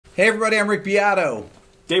Hey everybody, I'm Rick Beato.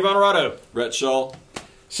 Dave Onorato. Rhett Shull.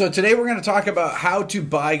 So today we're going to talk about how to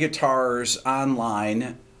buy guitars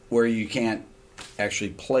online where you can't actually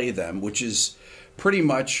play them, which is pretty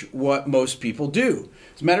much what most people do.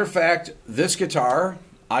 As a matter of fact, this guitar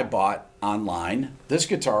I bought online. This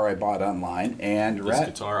guitar I bought online, and This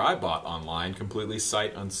guitar I bought online, completely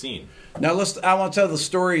sight unseen. Now I want to tell the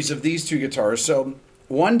stories of these two guitars. So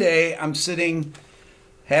one day I'm sitting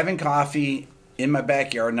having coffee in my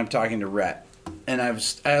backyard, and I'm talking to Rhett, and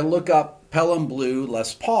I look up Pelham Blue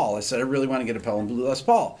Les Paul. I said I really want to get a Pelham Blue Les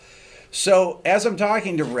Paul. So as I'm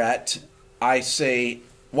talking to Rhett, I say,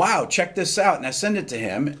 "Wow, check this out," and I send it to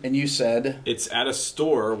him. And you said it's at a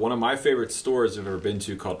store, one of my favorite stores I've ever been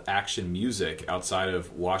to, called Action Music outside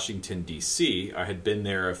of Washington D.C. I had been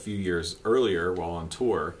there a few years earlier while on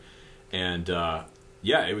tour, and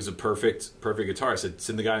yeah, it was a perfect guitar. I said,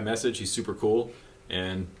 "Send the guy a message. He's super cool,"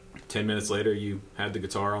 and 10 minutes later, you had the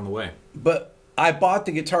guitar on the way. But I bought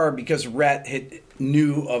the guitar because Rhett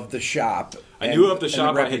knew of the shop. I knew of the shop.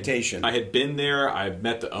 And the reputation. I had been there. I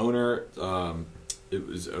met the owner. It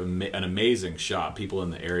was an amazing shop. People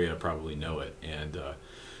in the area probably know it. And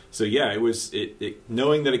so, yeah, it was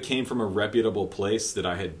knowing that it came from a reputable place that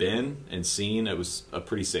I had been and seen, it was a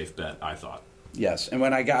pretty safe bet, I thought. Yes, and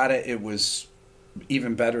when I got it, it was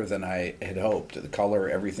even better than I had hoped. The color,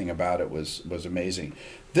 everything about it was amazing.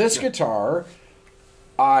 This guitar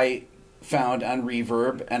I found on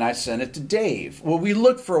Reverb, and I sent it to Dave. Well, we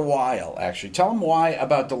looked for a while, actually. Tell him why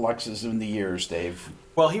about deluxes in the years, Dave.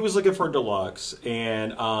 Well, he was looking for a deluxe,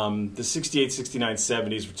 and the 68, 69,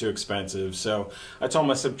 70s were too expensive. So I told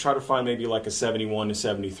him, I said, try to find maybe like a 71 to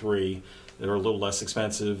 73 that are a little less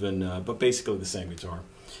expensive, and but basically the same guitar.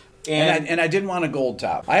 And I didn't want a gold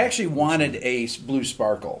top. I actually wanted a blue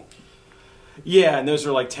sparkle. Yeah, and those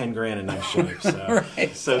are like 10 grand in nice shape. So,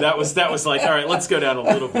 right. So that was like, all right, let's go down a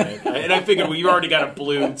little bit. And I figured, well, you already got a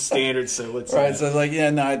blue standard, so let's. Right. So like,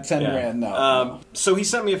 yeah, no, 10 grand, no. So he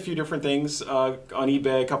sent me a few different things on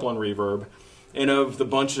eBay, a couple on Reverb, and of the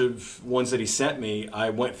bunch of ones that he sent me,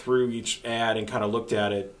 I went through each ad and kind of looked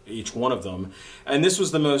at it, each one of them, and this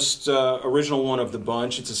was the most original one of the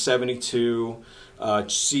bunch. It's a 72.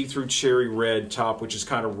 See-through cherry red top, which is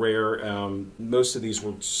kind of rare. Most of these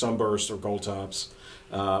were sunbursts or gold tops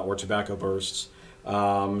or tobacco bursts.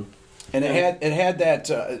 And it had that.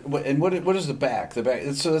 And what is the back? The back.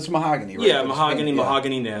 So it's mahogany, right? Yeah,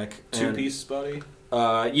 mahogany neck. Two-piece body.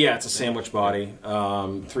 Yeah, it's a sandwich body,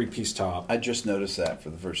 3-piece top. I just noticed that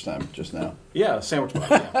for the first time just now. Yeah, sandwich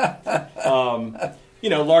body.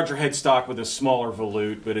 Yeah. Larger headstock with a smaller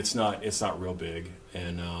volute, but it's not real big.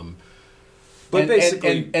 And but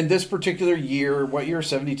basically, and this particular year, what year?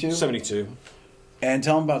 72. 72. And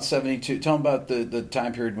tell them about 72. Tell them about the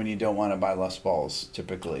time period when you don't want to buy Les Pauls,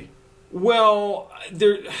 typically. Well,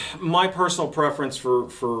 my personal preference for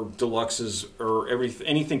deluxes are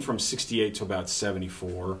anything from 68 to about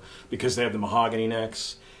 74 because they have the mahogany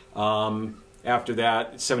necks. After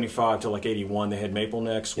that, 75 to like 81, they had maple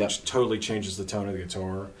necks, which totally changes the tone of the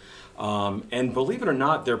guitar. And believe it or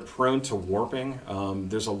not, they're prone to warping.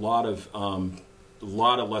 There's a lot of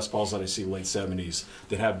Les Pauls that I see late 70s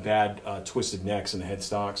that have bad twisted necks in the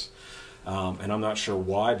headstocks. And I'm not sure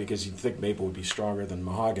why, because you'd think maple would be stronger than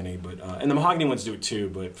mahogany, but and the mahogany ones do it too,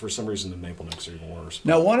 but for some reason the maple necks are even worse.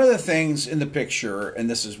 Now, one of the things in the picture, and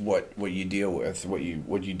this is what you deal with, what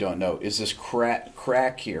you don't know, is this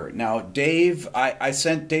crack here. Now, Dave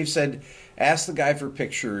said, ask the guy for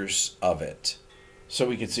pictures of it, so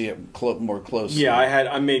we could see it more closely. Yeah,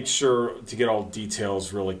 I made sure to get all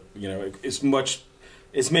details, really,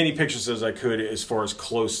 as many pictures as I could as far as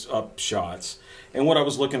close-up shots. And what I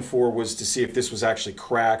was looking for was to see if this was actually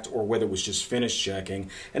cracked or whether it was just finish checking.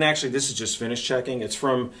 And actually, this is just finish checking. It's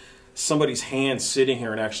from somebody's hand sitting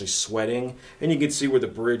here and actually sweating. And you can see where the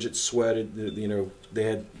bridge it sweated. They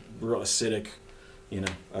had real acidic,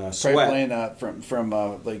 sweat. Probably playing from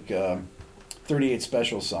 38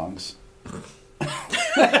 Special songs.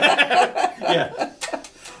 Yeah.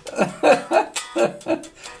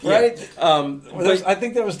 Right? Yeah. I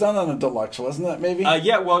think that was done on a deluxe, wasn't that, maybe?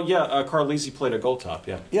 Carlisi played a gold top,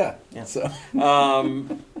 yeah. Yeah. So.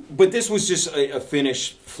 But this was just a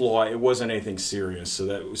finish flaw. It wasn't anything serious. So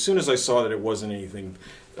that as soon as I saw that it wasn't anything,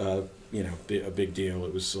 a big deal,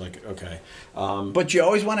 it was like, okay. But you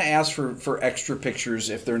always want to ask for extra pictures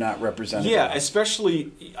if they're not representative. Yeah,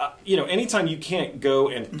 especially, anytime you can't go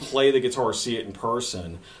and play the guitar or see it in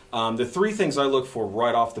person, the three things I look for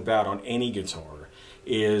right off the bat on any guitar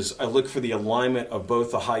is I look for the alignment of both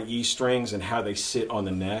the high E strings and how they sit on the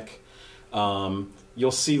neck. you'll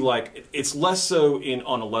see like it's less so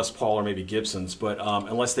on a Les Paul or maybe Gibson's, but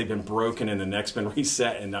unless they've been broken and the neck's been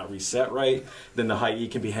reset and not reset right, then the high E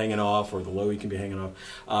can be hanging off or the low E can be hanging off.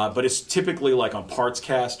 But it's typically like on parts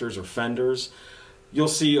casters or Fenders. You'll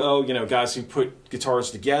see, guys who put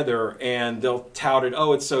guitars together and they'll tout it,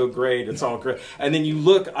 it's so great, it's all great. And then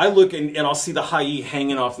I look and I'll see the high E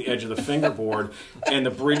hanging off the edge of the fingerboard and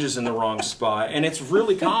the bridge is in the wrong spot. And it's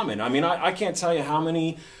really common. I mean, I can't tell you how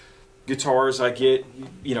many guitars I get,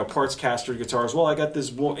 parts caster guitars. Well, I got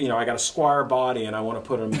this, I got a Squire body and I want to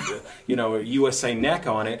put a USA neck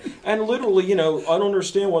on it. And literally, I don't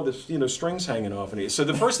understand why the string's hanging off. So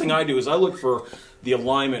the first thing I do is I look for the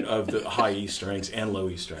alignment of the high E strings and low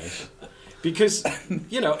E strings. Because,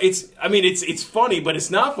 it's funny, but it's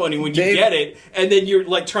not funny when you get it, and then you're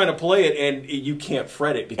like trying to play it, and you can't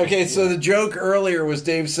fret it. Because, okay, so the joke earlier was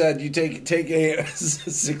Dave said you take a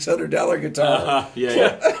 $600 guitar.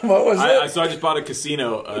 Yeah. What was it? So I just bought a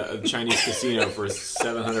casino, a Chinese casino for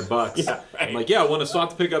 $700. Yeah, right. I'm like, I want to swap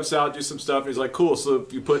the pickups out, do some stuff. And he's like, cool. So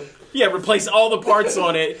you put... Yeah, replace all the parts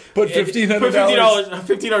on it. Put $1,500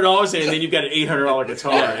 $1,500 in, and then you've got an $800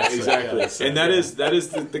 guitar. Yeah, exactly. And that is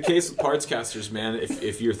the case with parts casters, man.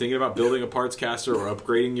 If you're thinking about building a parts caster or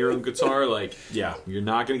upgrading your own guitar, you're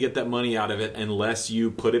not going to get that money out of it unless you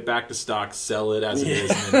put it back to stock, sell it as it is,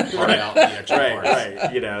 and then part out the extra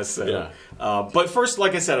parts. Right. But first,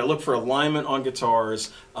 like I said, I look for alignment on guitars.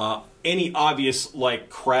 Any obvious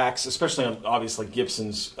cracks, especially on obviously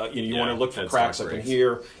Gibson's, you want to look for cracks up in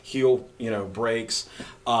here, heel, breaks,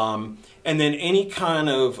 and then any kind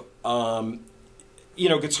of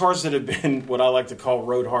guitars that have been what I like to call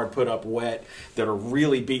road hard, put up wet, that are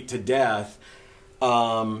really beat to death. A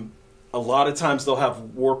lot of times they'll have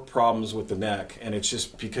warp problems with the neck, and it's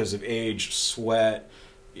just because of age, sweat,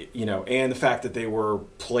 and the fact that they were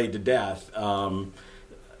played to death.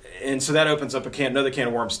 And so that opens up another can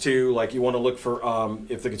of worms too. Like you want to look for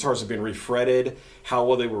if the guitars have been refretted, how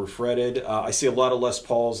well they were refretted. I see a lot of Les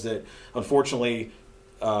Pauls that, unfortunately,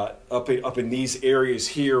 up in these areas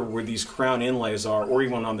here where these crown inlays are, or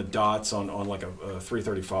even on the dots on like a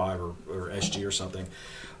 335 or SG or something.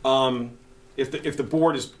 If the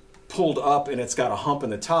board is pulled up and it's got a hump in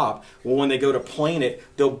the top, well, when they go to plane it,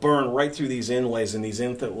 they'll burn right through these inlays, and these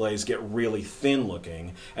inlays get really thin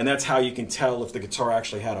looking, and that's how you can tell if the guitar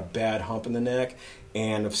actually had a bad hump in the neck.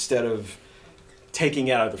 And instead of taking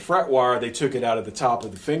it out of the fret wire, they took it out of the top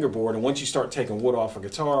of the fingerboard, and once you start taking wood off a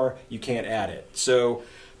guitar, you can't add it. So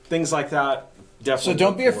things like that, definitely. So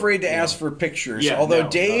don't be afraid to ask for pictures. Yeah, although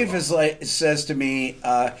Dave says to me,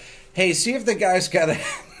 hey, see if the guy's got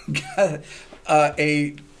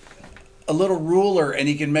a little ruler and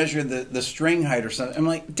he can measure the string height or something. I'm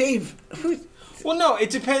like, Dave, well, no, it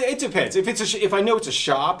depends. It depends. If I know it's a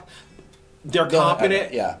shop, they're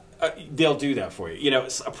competent. Yeah, they'll do that for you.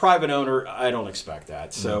 A private owner, I don't expect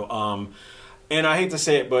that. So, and I hate to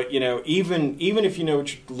say it, but even if you know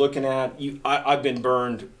what you're looking at, I've been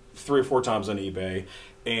burned 3 or 4 times on eBay,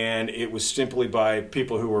 and it was simply by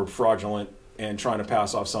people who were fraudulent and trying to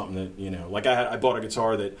pass off something that, like I bought a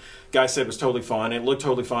guitar that guy said was totally fine. It looked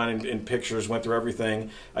totally fine in pictures, went through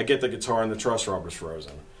everything. I get the guitar and the truss rubber's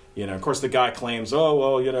frozen. Of course the guy claims,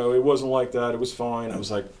 oh, well, it wasn't like that. It was fine. I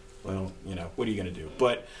was like, well, what are you going to do?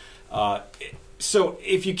 But so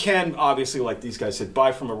if you can, obviously, like these guys said,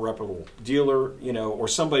 buy from a reputable dealer, or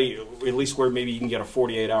somebody at least where maybe you can get a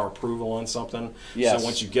 48-hour approval on something. Yes. So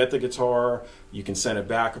once you get the guitar, you can send it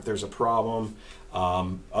back if there's a problem.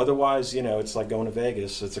 Otherwise, it's like going to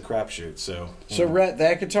Vegas. It's a crapshoot. So Rhett,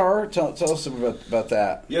 that guitar, tell us about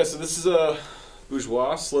that. Yeah, so this is a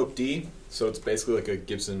Bourgeois Slope D. So it's basically like a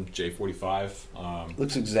Gibson J45.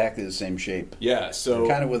 Looks exactly the same shape. Yeah, so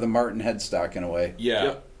kind of with a Martin headstock in a way. Yeah,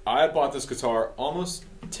 Yep. I bought this guitar almost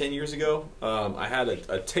 10 years ago. I had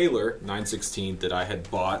a Taylor 916 that I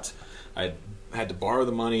had bought. I had to borrow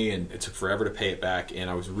the money, and it took forever to pay it back. And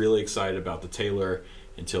I was really excited about the Taylor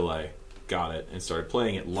until I got it and started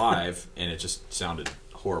playing it live, and it just sounded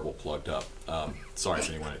horrible plugged up. Sorry if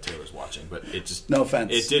anyone at Taylor's watching, but it just no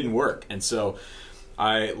offense. It didn't work, and so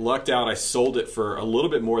I lucked out. I sold it for a little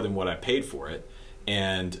bit more than what I paid for it,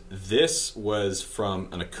 and this was from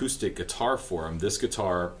an acoustic guitar forum. This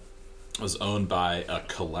guitar was owned by a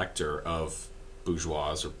collector of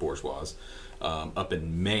bourgeois up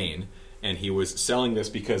in Maine. And he was selling this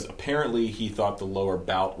because apparently he thought the lower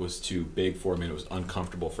bout was too big for him and it was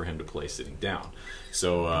uncomfortable for him to play sitting down.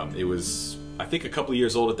 So it was, I think, a couple of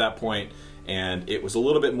years old at that point, and it was a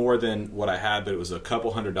little bit more than what I had, but it was a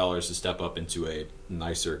couple $100s to step up into a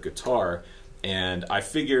nicer guitar. And I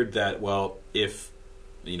figured that, well, if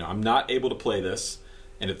I'm not able to play this,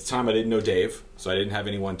 And at the time, I didn't know Dave, so I didn't have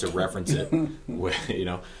anyone to reference it with, you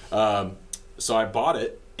know. So I bought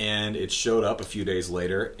it, and it showed up a few days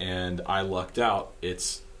later, and I lucked out.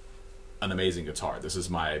 It's an amazing guitar. This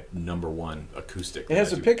is my #1 acoustic. It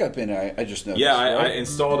has a pickup in it, I just noticed. Yeah, right? I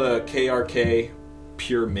installed a KRK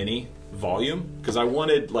Pure Mini volume because I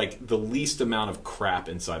wanted like the least amount of crap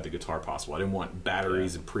inside the guitar possible. I didn't want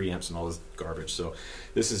batteries and preamps and all this garbage. So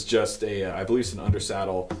this is just I believe it's an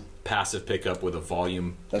undersaddle passive pickup with a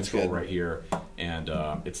volume control right here, and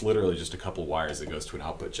it's literally just a couple wires that goes to an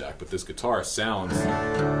output jack. But this guitar sounds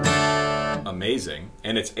amazing,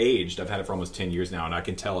 and it's aged. I've had it for almost 10 years now, and I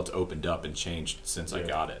can tell it's opened up and changed since I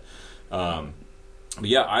got it. But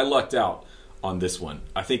yeah, I lucked out on this one.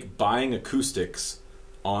 I think buying acoustics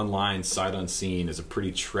online sight unseen is a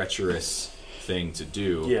pretty treacherous thing to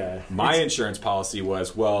do. Yeah. My insurance policy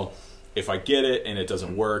was, well, if I get it and it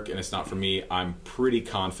doesn't work and it's not for me, I'm pretty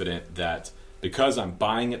confident that because I'm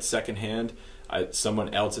buying it secondhand,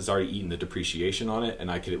 someone else has already eaten the depreciation on it,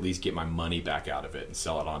 and I could at least get my money back out of it and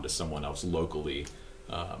sell it on to someone else locally.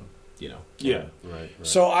 You know. Yeah, right.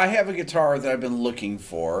 So I have a guitar that I've been looking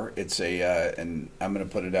for. It's and I'm going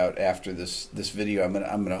to put it out after this video. I'm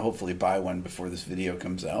going to hopefully buy one before this video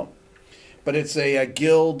comes out. But it's a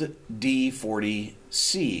Guild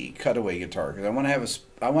D40C cutaway guitar because I want to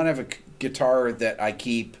have a guitar that I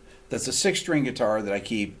keep. That's a 6-string guitar that I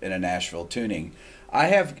keep in a Nashville tuning. I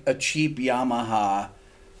have a cheap Yamaha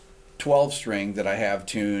 12-string that I have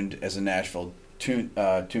tuned as a Nashville tuned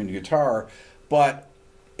guitar, but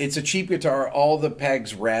it's a cheap guitar. All the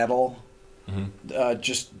pegs rattle,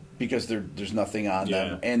 just because there's nothing on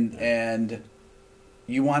them, and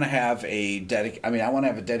you want to have a I want to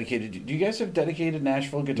have a dedicated. Do you guys have dedicated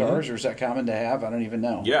Nashville guitars, or is that common to have? I don't even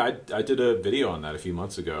know. Yeah, I did a video on that a few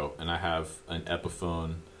months ago, and I have an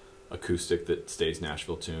Epiphone acoustic that stays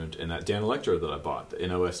Nashville tuned, and that Dan Electro that I bought, the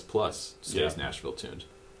NOS Plus, stays Nashville tuned.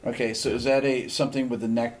 Okay, so is that something with the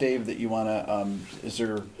neck, Dave, that you want to? Is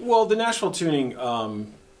there? Well, the Nashville tuning,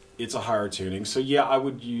 it's a higher tuning, so yeah, I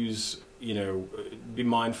would use be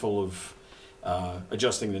mindful of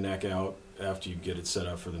adjusting the neck out after you get it set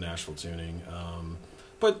up for the Nashville tuning.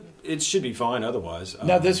 But it should be fine otherwise.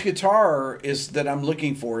 Now, this guitar that I'm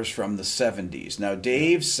looking for is from the 70s. Now,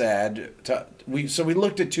 Dave said we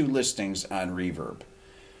looked at 2 listings on Reverb,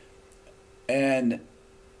 and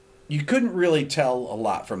you couldn't really tell a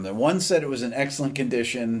lot from them. One said it was in excellent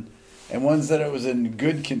condition, and one said it was in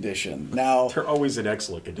good condition. Now they're always in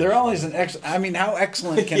excellent condition. They're always in excellent. I mean, how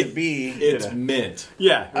excellent can it be? It's mint.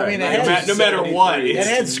 Yeah, right. I mean, no matter what, it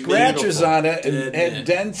had scratches beautiful. on it and had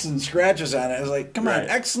dents and scratches on it. I was like, come on,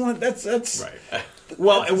 excellent. That's right.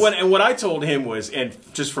 Well, and what I told him was, and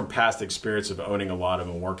just from past experience of owning a lot of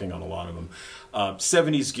them, working on a lot of them,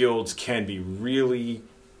 70s guilds can be really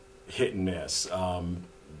hit and miss.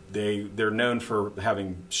 They're known for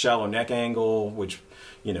having shallow neck angle, which,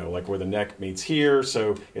 like where the neck meets here,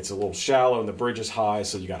 so it's a little shallow and the bridge is high,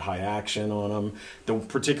 so you got high action on them. The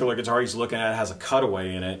particular guitar he's looking at has a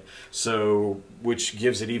cutaway in it, which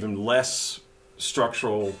gives it even less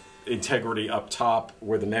structural integrity up top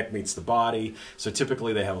where the neck meets the body. So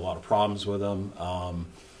typically they have a lot of problems with them.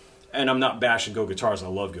 And I'm not bashing Go guitars. I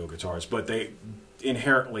love Go guitars, but they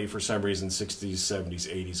inherently, for some reason, 60s, 70s,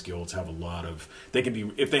 80s guilds have a lot of. They can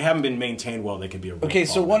be, if they haven't been maintained well, they can be a real Okay,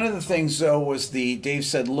 so problem. one of the things though was Dave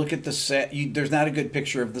said, look at the there's not a good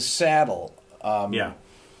picture of the saddle. Yeah.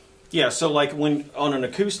 So like when on an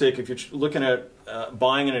acoustic, if you're looking at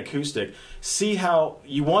buying an acoustic, see how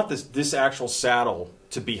you want this actual saddle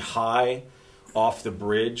to be high off the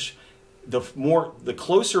bridge. The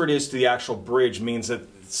closer it is to the actual bridge means that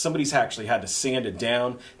somebody's actually had to sand it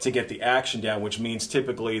down to get the action down, which means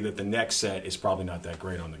typically that the neck set is probably not that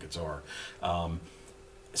great on the guitar.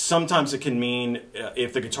 Sometimes it can mean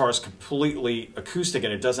if the guitar is completely acoustic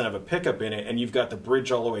and it doesn't have a pickup in it and you've got the bridge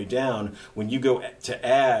all the way down, when you go to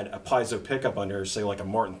add a piezo pickup under, say like a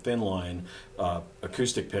Martin Thinline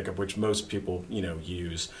acoustic pickup, which most people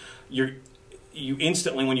use, you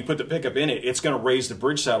instantly, when you put the pickup in it, it's going to raise the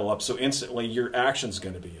bridge saddle up, so instantly your action's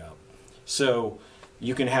going to be up. So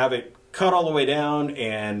you can have it cut all the way down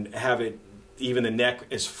and have it even the neck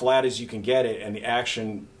as flat as you can get it, and the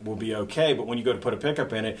action will be okay. But when you go to put a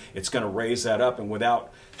pickup in it, it's going to raise that up, and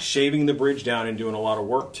without shaving the bridge down and doing a lot of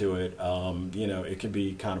work to it, it can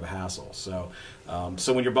be kind of a hassle. So,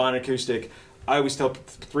 so when you're buying an acoustic, I always tell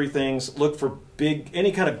 3 things: look for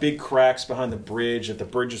any kind of big cracks behind the bridge, if the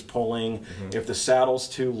bridge is pulling, if the saddle's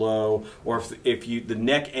too low, or if the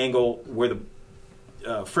neck angle where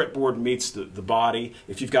fretboard meets the body.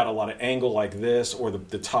 If you've got a lot of angle like this, or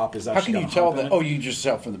the top is How actually can you tell that? Oh, you just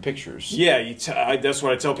tell from the pictures. Yeah, that's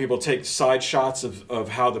what I tell people. Take side shots of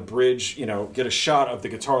how the bridge, get a shot of the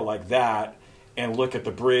guitar like that, and look at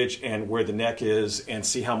the bridge and where the neck is, and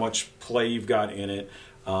see how much play you've got in it.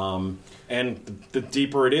 And the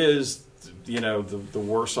deeper it is, the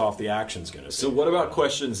worse off the action's going to be. So what about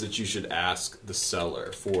questions that you should ask the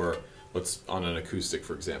seller for what's on an acoustic,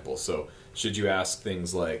 for example? So should you ask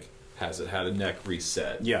things like, has it had a neck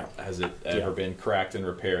reset? Yeah. Has it ever been cracked and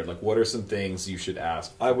repaired? Like, what are some things you should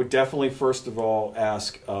ask? I would definitely, first of all,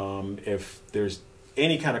 ask if there's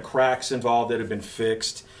any kind of cracks involved that have been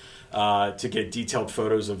fixed, to get detailed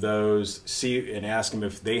photos of those, see and ask them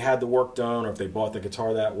if they had the work done or if they bought the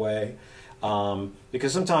guitar that way.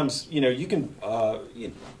 Because sometimes, you can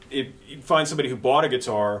if you find somebody who bought a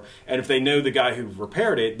guitar, and if they know the guy who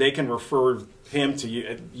repaired it, they can refer him to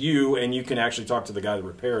you, and you can actually talk to the guy that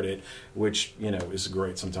repaired it, which is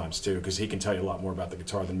great sometimes too, because he can tell you a lot more about the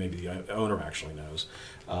guitar than maybe the owner actually knows.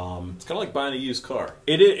 It's kind of like buying a used car.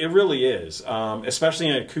 It really is, especially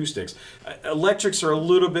in acoustics. Electrics are a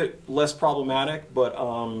little bit less problematic, but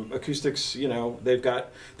acoustics, they're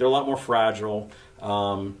a lot more fragile.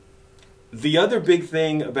 The other big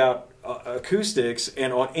thing about acoustics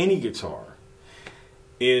and on any guitar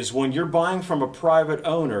is when you're buying from a private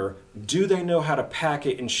owner, do they know how to pack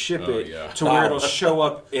it and ship it to where it'll show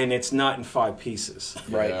up and it's not in 5 pieces?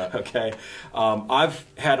 Right. Yeah. Okay. I've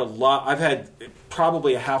had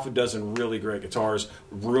probably a half a dozen really great guitars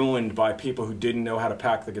ruined by people who didn't know how to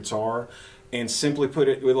pack the guitar and simply put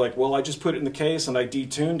it with I just put it in the case and I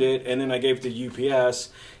detuned it and then I gave it to UPS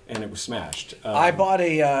and it was smashed. I bought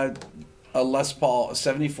a Les Paul, a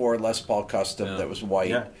 74 Les Paul Custom that was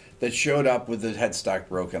white. Yeah. That showed up with the headstock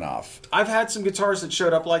broken off. I've had some guitars that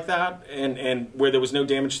showed up like that, and where there was no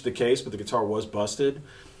damage to the case, but the guitar was busted.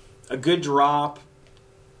 A good drop,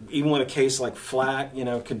 even with a case like flat,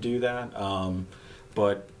 can do that.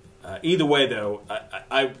 But either way, though,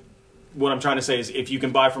 what I'm trying to say is if you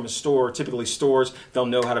can buy from a store, typically stores, they'll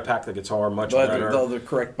know how to pack the guitar much better. They'll the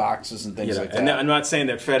correct boxes and things like that. And I'm not saying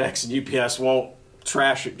that FedEx and UPS won't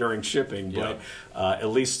trash it during shipping, but at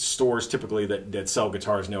least stores typically that sell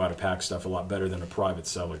guitars know how to pack stuff a lot better than a private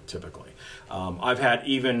seller typically. I've had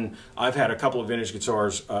a couple of vintage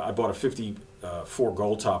guitars. I bought a 54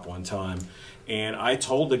 Gold Top one time, and I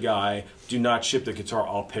told the guy, do not ship the guitar,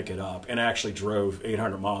 I'll pick it up. And I actually drove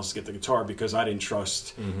 800 miles to get the guitar because I didn't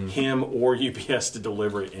trust him or UPS to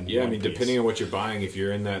deliver it in one piece. Depending on what you're buying, if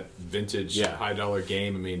you're in that vintage high dollar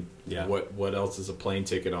game, what else is a plane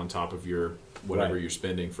ticket on top of your whatever you're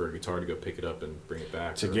spending for a guitar to go pick it up and bring it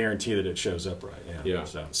back to guarantee that it shows up right? Yeah.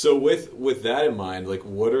 So with that in mind,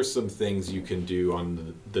 what are some things you can do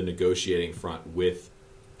on the negotiating front with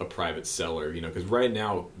a private seller? Because right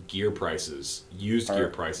now gear prices, used gear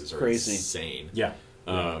prices, are crazy. Insane. Yeah.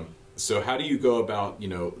 So how do you go about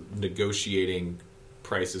negotiating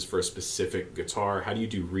prices for a specific guitar? How do you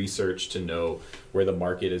do research to know where the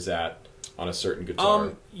market is at on a certain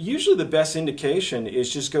guitar? Usually the best indication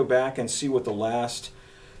is just go back and see what the last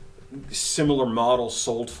similar model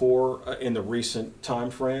sold for in the recent time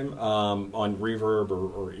frame on Reverb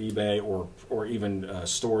or eBay or even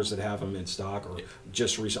stores that have them in stock or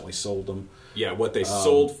just recently sold them. Yeah, what they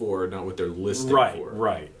sold for, not what they're listing for.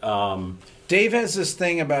 Right. Dave has this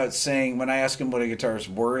thing about saying, when I ask him what a guitar is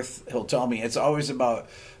worth, he'll tell me it's always about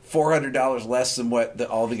 $400 less than what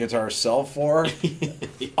all the guitars sell for.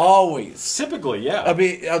 Always. Typically, yeah. I'll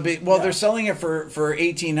be. They're selling it for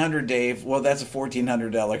 $1,800, Dave. Well, that's a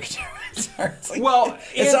 $1,400 guitar.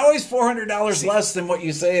 It's always $400 less than what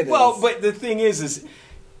you say it is. Well, but the thing is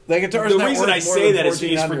the guitar's the not reason worth I more say than that is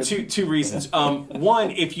 $1,400. for two reasons.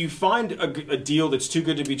 One, if you find a deal that's too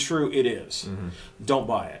good to be true, it is. Don't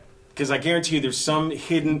buy it. Because I guarantee you there's some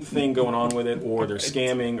hidden thing going on with it, or they're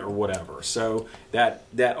scamming or whatever. So that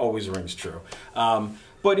always rings true.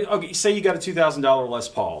 But okay, say you got a $2,000 Les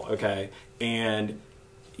Paul, okay, and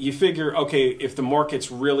you figure, okay, if the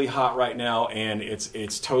market's really hot right now and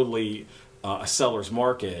it's totally a seller's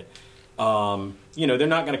market, they're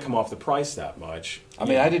not going to come off the price that much. I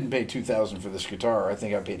mean, I didn't pay $2,000 for this guitar. I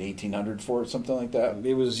think I paid $1,800 for it, something like that.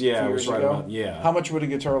 It was right about. How much would a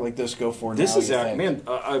guitar like this go for now? This is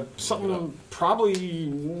something probably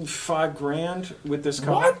 $5,000 with this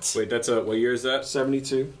car. What? Wait, that's what year is that?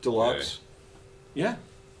 72 Deluxe. Okay. Yeah.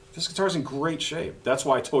 this guitar's in great shape. That's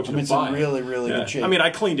why I told you to it's buy in it. really, really good shape. I mean, I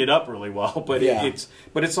cleaned it up really well, but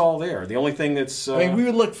it's all there. The only thing that's I mean, we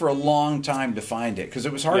would look for a long time to find it because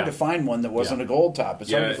it was hard to find one that wasn't a gold top.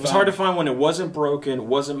 It was hard to find one that wasn't broken,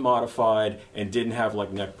 wasn't modified, and didn't have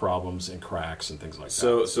like neck problems and cracks and things like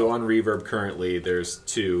that. So on Reverb currently, there's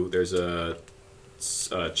two. There's a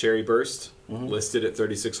Cherry Burst listed at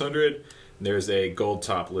 3,600. There's a gold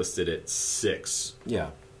top listed at 6. Yeah.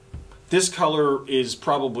 This color is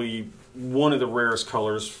probably one of the rarest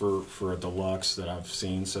colors for a deluxe that I've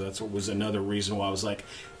seen. So that's what was another reason why I was like,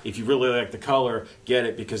 if you really like the color, get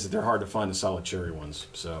it, because they're hard to find the solid cherry ones.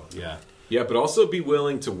 So, yeah. Yeah, but also be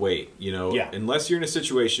willing to wait, you know, Yeah. unless you're in a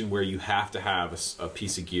situation where you have to have a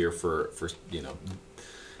piece of gear for you know,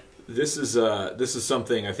 this is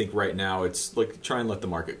something I think right now it's like try and let the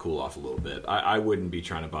market cool off a little bit. I wouldn't be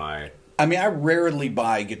trying to buy. I mean, I rarely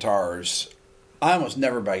buy guitars. I almost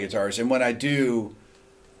never buy guitars, and when I do,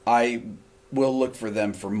 I will look for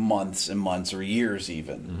them for months and months or years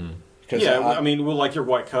even. Mm-hmm. Yeah, I mean, well, like your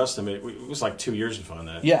white custom, it was like 2 years to find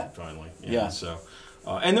that. Yeah, finally. Yeah. So,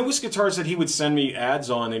 and there was guitars that he would send me ads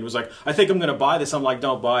on. And it was like, I think I'm going to buy this. I'm like,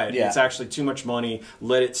 don't buy it. Yeah. It's actually too much money.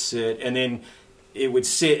 Let it sit, and then it would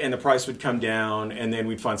sit, and the price would come down, and then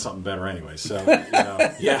we'd find something better anyway. So, you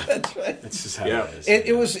know, yeah, that's right. That's just how it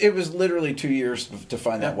is. It was literally 2 years to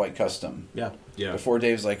find that white custom. Yeah. Before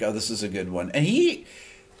Dave's like, oh, this is a good one, and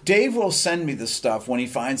Dave will send me the stuff when he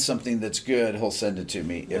finds something that's good. He'll send it to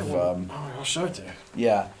me. I'll show it to you.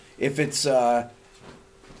 Yeah, if it's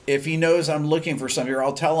if he knows I'm looking for something, or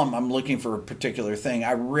I'll tell him I'm looking for a particular thing.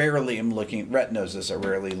 I rarely am looking. Rhett knows this. I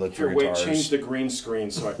rarely look for guitars. Wait, change the green screen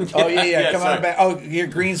so I can. Oh yeah, come sorry. on back. Oh, your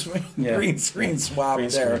green screen swap Green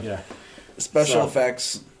there. screen, yeah. Special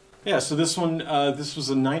effects. Yeah, so this one, this was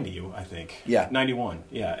a 90, I think. Yeah, 91.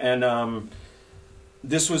 Yeah, and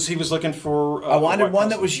this was he was looking for. I wanted one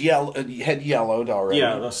that was yellow, had yellowed already.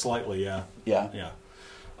 Yeah, slightly. Yeah. Yeah.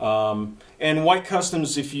 And white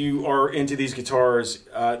customs, if you are into these guitars,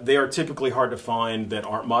 they are typically hard to find that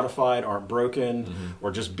aren't modified, aren't broken, or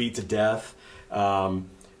just beat to death.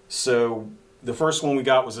 So the first one we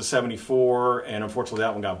got was a 74, and unfortunately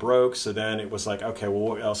that one got broke. So then it was like, okay, well,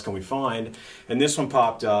 what else can we find? And this one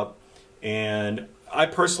popped up, and I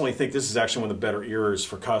personally think this is actually one of the better ears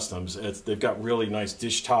for customs. They've got really nice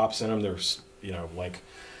dish tops in them. They're, you know, like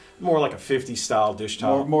more like a 50 style dish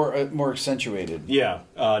top. More accentuated. Yeah.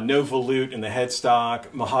 No volute in the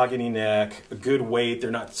headstock, mahogany neck, a good weight.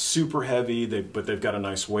 They're not super heavy, but they've got a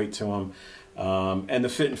nice weight to them. And the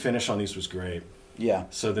fit and finish on these was great. Yeah.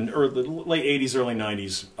 So the late 80s, early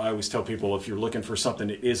 90s, I always tell people if you're looking for something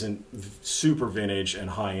that isn't super vintage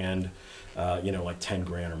and high end, you know, like 10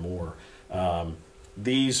 grand or more,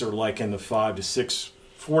 these are like in the 4 to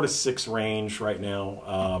 6 range right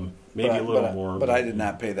now. Maybe a little more. But I did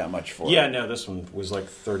not pay that much for it. Yeah, no, this one was like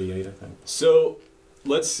 38, I think. So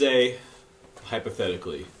let's say,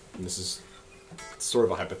 hypothetically, and this is sort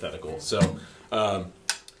of a hypothetical. So a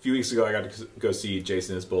few weeks ago, I got to go see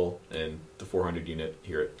Jason Isbell and the 400 unit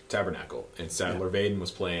here at Tabernacle, and Sadler Vaden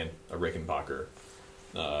was playing a Rickenbacker,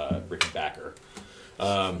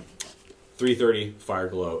 330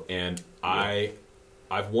 Fireglow, and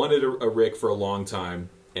I've wanted a Rick for a long time,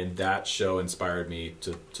 and that show inspired me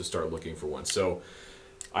to start looking for one. So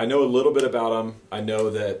I know a little bit about them. I know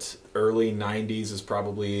that early 90s is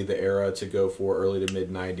probably the era to go for, early to mid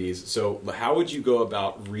 90s. So how would you go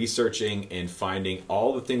about researching and finding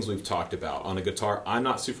all the things we've talked about on a guitar I'm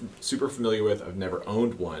not super familiar with? I've never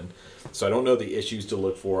owned one, so I don't know the issues to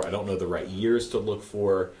look for. I don't know the right years to look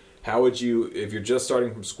for. How would you, if you're just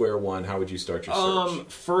starting from square one, how would you start your search?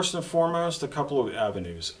 First and foremost, a couple of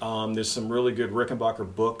avenues. There's some really good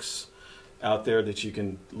Rickenbacker books out there that you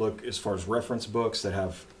can look as far as reference books that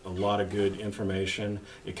have a lot of good information.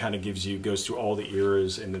 It kind of goes through all the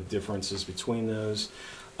eras and the differences between those.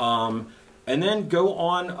 And then go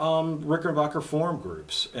on Rickenbacker forum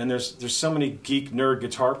groups. And there's so many geek nerd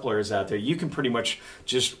guitar players out there. You can pretty much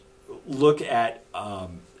just look at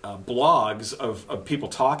blogs of people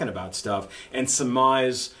talking about stuff and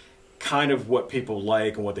surmise kind of what people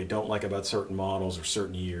like and what they don't like about certain models or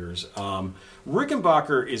certain years.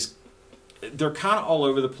 Rickenbacker they're kind of all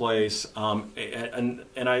over the place, and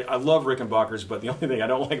I love Rickenbackers, but the only thing I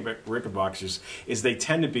don't like about Rickenbackers is they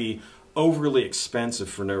tend to be overly expensive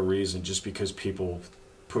for no reason, just because people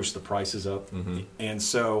push the prices up. And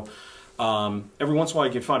so Every once in a while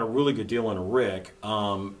you can find a really good deal on a Rick,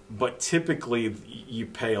 but typically you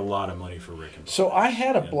pay a lot of money for Rickenbacker. So I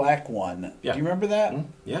had a black one. Yeah. Do you remember that?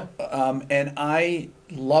 Yeah. And I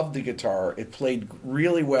loved the guitar. It played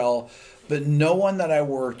really well, but no one that I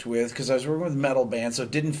worked with, because I was working with metal bands, so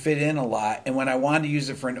it didn't fit in a lot. And when I wanted to use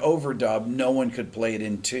it for an overdub, no one could play it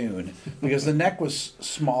in tune because the neck was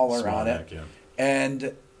smaller on it. Neck, yeah.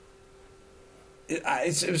 And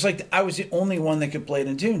it was like I was the only one that could play it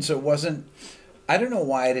in tune, so it wasn't. I don't know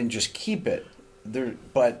why I didn't just keep it there,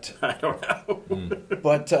 but I don't know.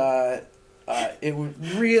 But it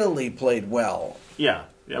really played well. Yeah,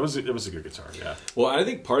 it was a good guitar. Yeah. Well, I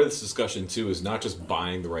think part of this discussion too is not just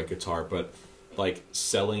buying the right guitar, but like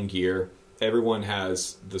selling gear. Everyone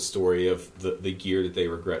has the story of the gear that they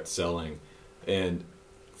regret selling, and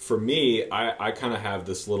for me, I kind of have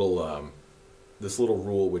this little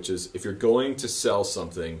rule, which is if you're going to sell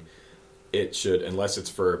something, it should, unless it's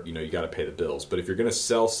for, you got to pay the bills. But if you're going to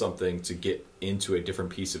sell something to get into a different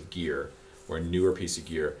piece of gear or a newer piece of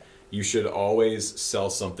gear, you should always sell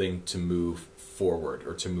something to move forward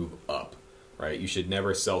or to move up, right? You should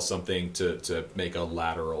never sell something to make a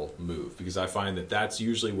lateral move, because I find that that's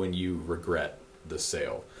usually when you regret the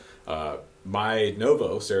sale. My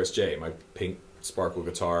Novo Saris J, my pink sparkle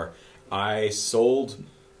guitar, I sold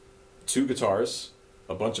 2 guitars,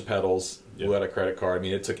 a bunch of pedals, blew out a credit card. I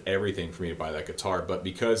mean, it took everything for me to buy that guitar, but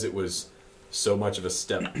because it was so much of a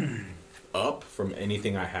step up from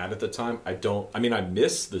anything I had at the time, I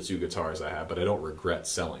miss the 2 guitars I had, but I don't regret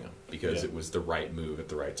selling them because it was the right move at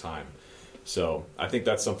the right time. So I think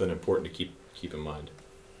that's something important to keep in mind.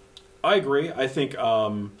 I agree. I think,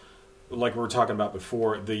 like we were talking about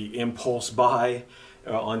before, the impulse buy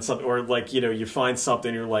on something, or like, you find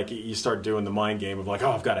something, you're like, you start doing the mind game of like,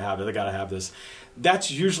 oh, I've got to have it, I got to have this. That's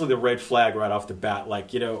usually the red flag right off the bat.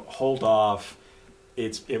 Like, hold off.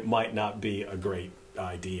 It might not be a great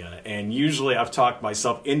idea. And usually I've talked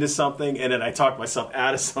myself into something, and then I talk myself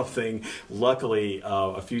out of something, luckily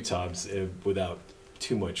a few times without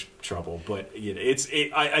too much trouble. But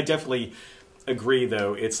I definitely agree,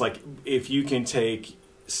 though. It's like if you can take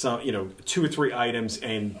some 2 or 3 items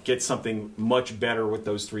and get something much better with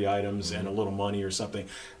those 3 items and a little money or something,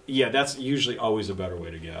 that's usually always a better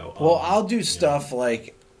way to go. Well, I'll do stuff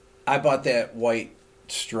like I bought that white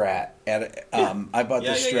Strat at I bought the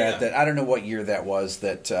Strat that I don't know what year that was.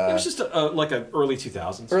 That it was just like an early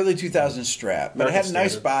 2000s. Early 2000s Strat, but it had a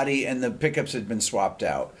nice standard body and the pickups had been swapped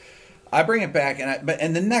out. I bring it back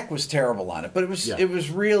and the neck was terrible on it, but it was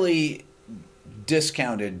really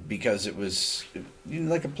discounted because it was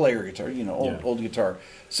like a player guitar, old guitar.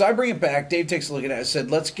 So I bring it back. Dave takes a look at it. I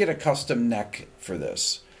said, let's get a custom neck for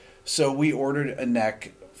this. So we ordered a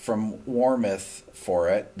neck from Warmouth for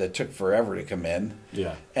it that took forever to come in.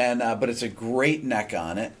 Yeah. And but it's a great neck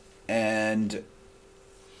on it, and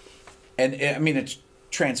it's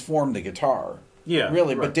transformed the guitar. Yeah.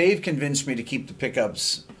 Really. Right. But Dave convinced me to keep the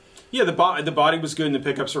pickups. Yeah, the body was good and the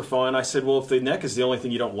pickups are fine. I said, well, if the neck is the only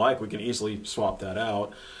thing you don't like, we can easily swap that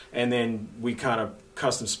out. And then we kind of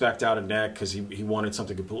custom spec'd out a neck because he wanted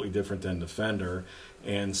something completely different than the Fender.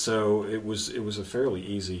 And so it was a fairly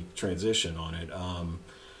easy transition on it.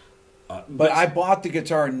 But I bought the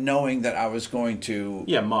guitar knowing that I was going to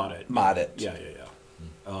mod it. Yeah.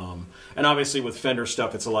 And obviously with Fender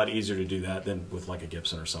stuff, it's a lot easier to do that than with like a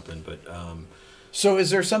Gibson or something. But so is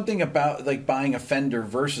there something about like buying a Fender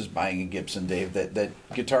versus buying a Gibson, Dave, that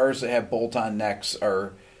guitars that have bolt-on necks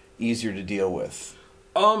are easier to deal with?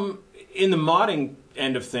 In the modding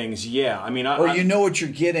end of things, yeah. I mean, you know what you're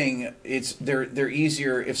getting. They're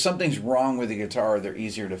easier. If something's wrong with the guitar, they're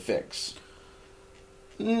easier to fix.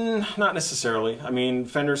 Not necessarily. I mean,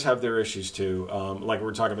 Fenders have their issues too. Like we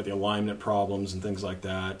were talking about the alignment problems and things like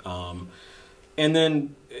that. And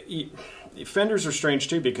then Fenders are strange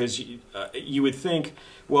too because you would think,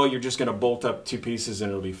 well, you're just going to bolt up 2 pieces and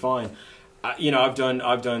it'll be fine. I've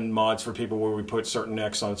done mods for people where we put certain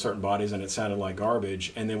necks on certain bodies and it sounded like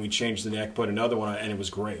garbage, and then we changed the neck, put another one on, and it was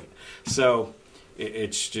great. So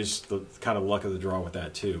it's just the kind of luck of the draw with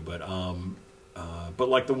that too. But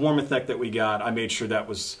like the Warmouth neck that we got, I made sure that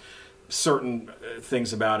was certain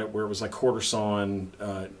things about it where it was like quarter sawn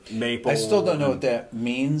maple. I still don't know what that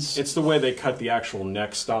means. It's the way they cut the actual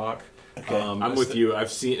neck stock. Okay. I'm with you.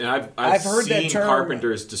 I've heard that term.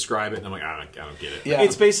 Carpenters describe it, and I'm like, I don't get it. Yeah.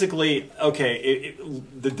 It's basically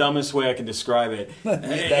the dumbest way I can describe it.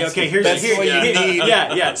 Here's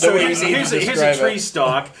a tree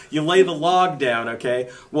stalk. You lay the log down. Okay.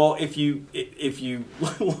 Well, if you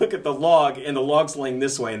look at the log and the log's laying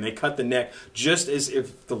this way, and they cut the neck just as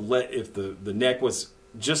if the neck was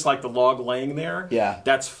just like the log laying there. Yeah.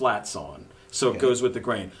 That's flat sawn. So it goes with the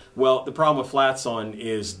grain. Well, the problem with flat sawn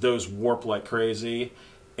is those warp like crazy,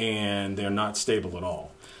 and they're not stable at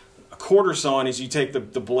all. A quarter sawn is you take the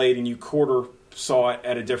blade and you quarter saw it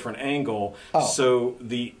at a different angle, so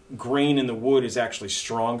the grain in the wood is actually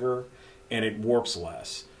stronger and it warps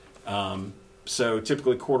less. So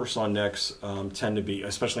typically quarter sawn necks tend to be,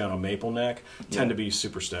 especially on a maple neck, tend to be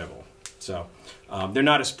super stable. So they're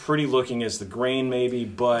not as pretty looking as the grain maybe,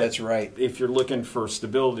 but that's right. If you're looking for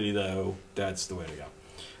stability though, that's the way to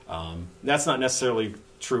go. That's not necessarily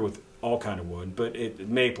true with all kind of wood, but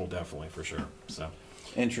maple definitely for sure. So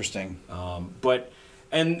interesting.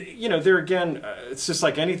 And you know, there again, it's just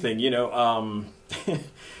like anything, you know,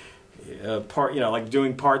 like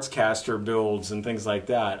doing parts caster builds and things like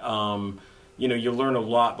that. You know, you learn a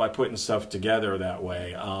lot by putting stuff together that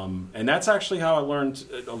way. And that's actually how I learned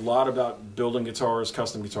a lot about building guitars,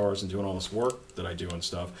 custom guitars, and doing all this work that I do and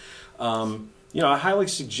stuff. You know, I highly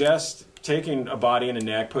suggest taking a body and a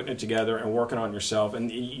neck, putting it together, and working on it yourself.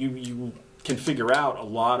 And you can figure out a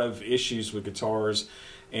lot of issues with guitars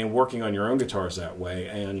and working on your own guitars that way.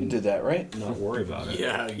 And you did that, right? Not worry about it.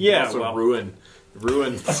 Yeah. Also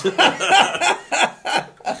ruin.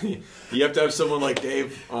 You have to have someone like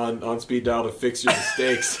Dave on speed dial to fix your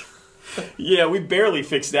mistakes. Yeah, we barely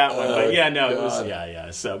fixed that one, but yeah, no, it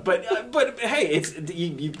was So, but hey, it's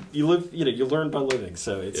you live, you know, you learn by living.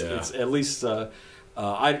 So it's at least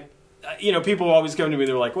you know, people always come to me.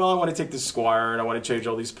 They're like, "Well, I want to take this Squire and I want to change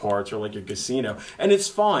all these parts, or like your casino," and it's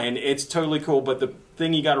fine. It's totally cool. But the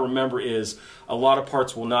thing you got to remember is a lot of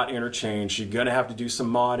parts will not interchange. You're gonna have to do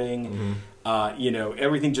some modding. You know,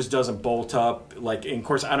 everything just doesn't bolt up. Like, and of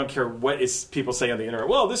course, I don't care what people say on the internet.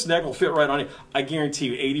 Well, this neck will fit right on it. I guarantee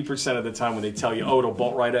you, 80% of the time when they tell you, "Oh, it'll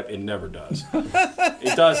bolt right up," it never does.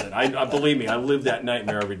 It doesn't. I believe me. I live that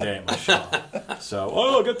nightmare every day at my shop.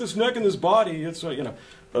 So, I got this neck and this body. It's you know.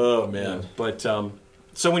 Oh man. Yeah. But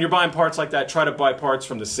so when you're buying parts like that, try to buy parts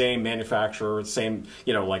from the same manufacturer, same,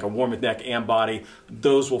 you know, like a Warmoth neck and body.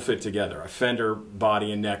 Those will fit together. A fender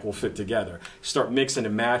body and neck will fit together. Start mixing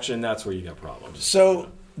and matching, that's where you get problems. So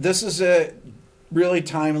this is a really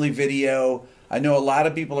timely video. I know a lot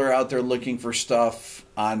of people are out there looking for stuff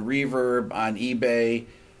on Reverb, on eBay,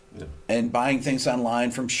 and buying things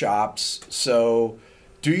online from shops. So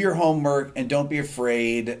do your homework and don't be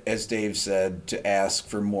afraid, as Dave said, to ask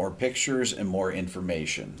for more pictures and more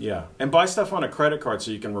information. Yeah, and buy stuff on a credit card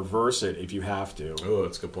so you can reverse it if you have to. Oh,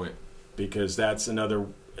 that's a good point. Because that's another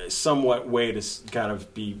somewhat way to kind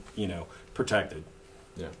of be, you know, protected.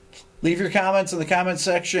 Yeah. Leave your comments in the comment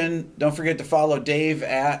section. Don't forget to follow Dave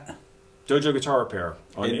at Dojo Guitar Repair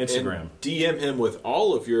on Instagram. And DM him with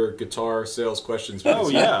all of your guitar sales questions. Oh,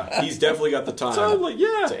 yeah. He's definitely got the time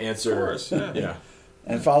to answer. Of course, yeah.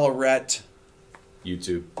 And follow Rhett.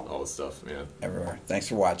 YouTube, all the stuff, man. Everywhere. Thanks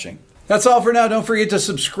for watching. That's all for now. Don't forget to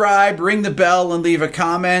subscribe, ring the bell, and leave a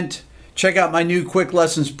comment. Check out my new Quick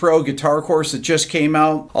Lessons Pro guitar course that just came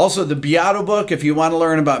out. Also, the Beato book, if you want to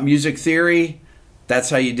learn about music theory, that's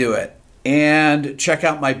how you do it. And check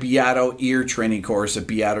out my Beato ear training course at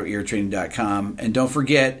beatoeartraining.com. And don't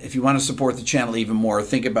forget, if you want to support the channel even more,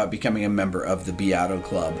 think about becoming a member of the Beato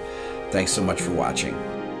Club. Thanks so much for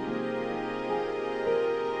watching.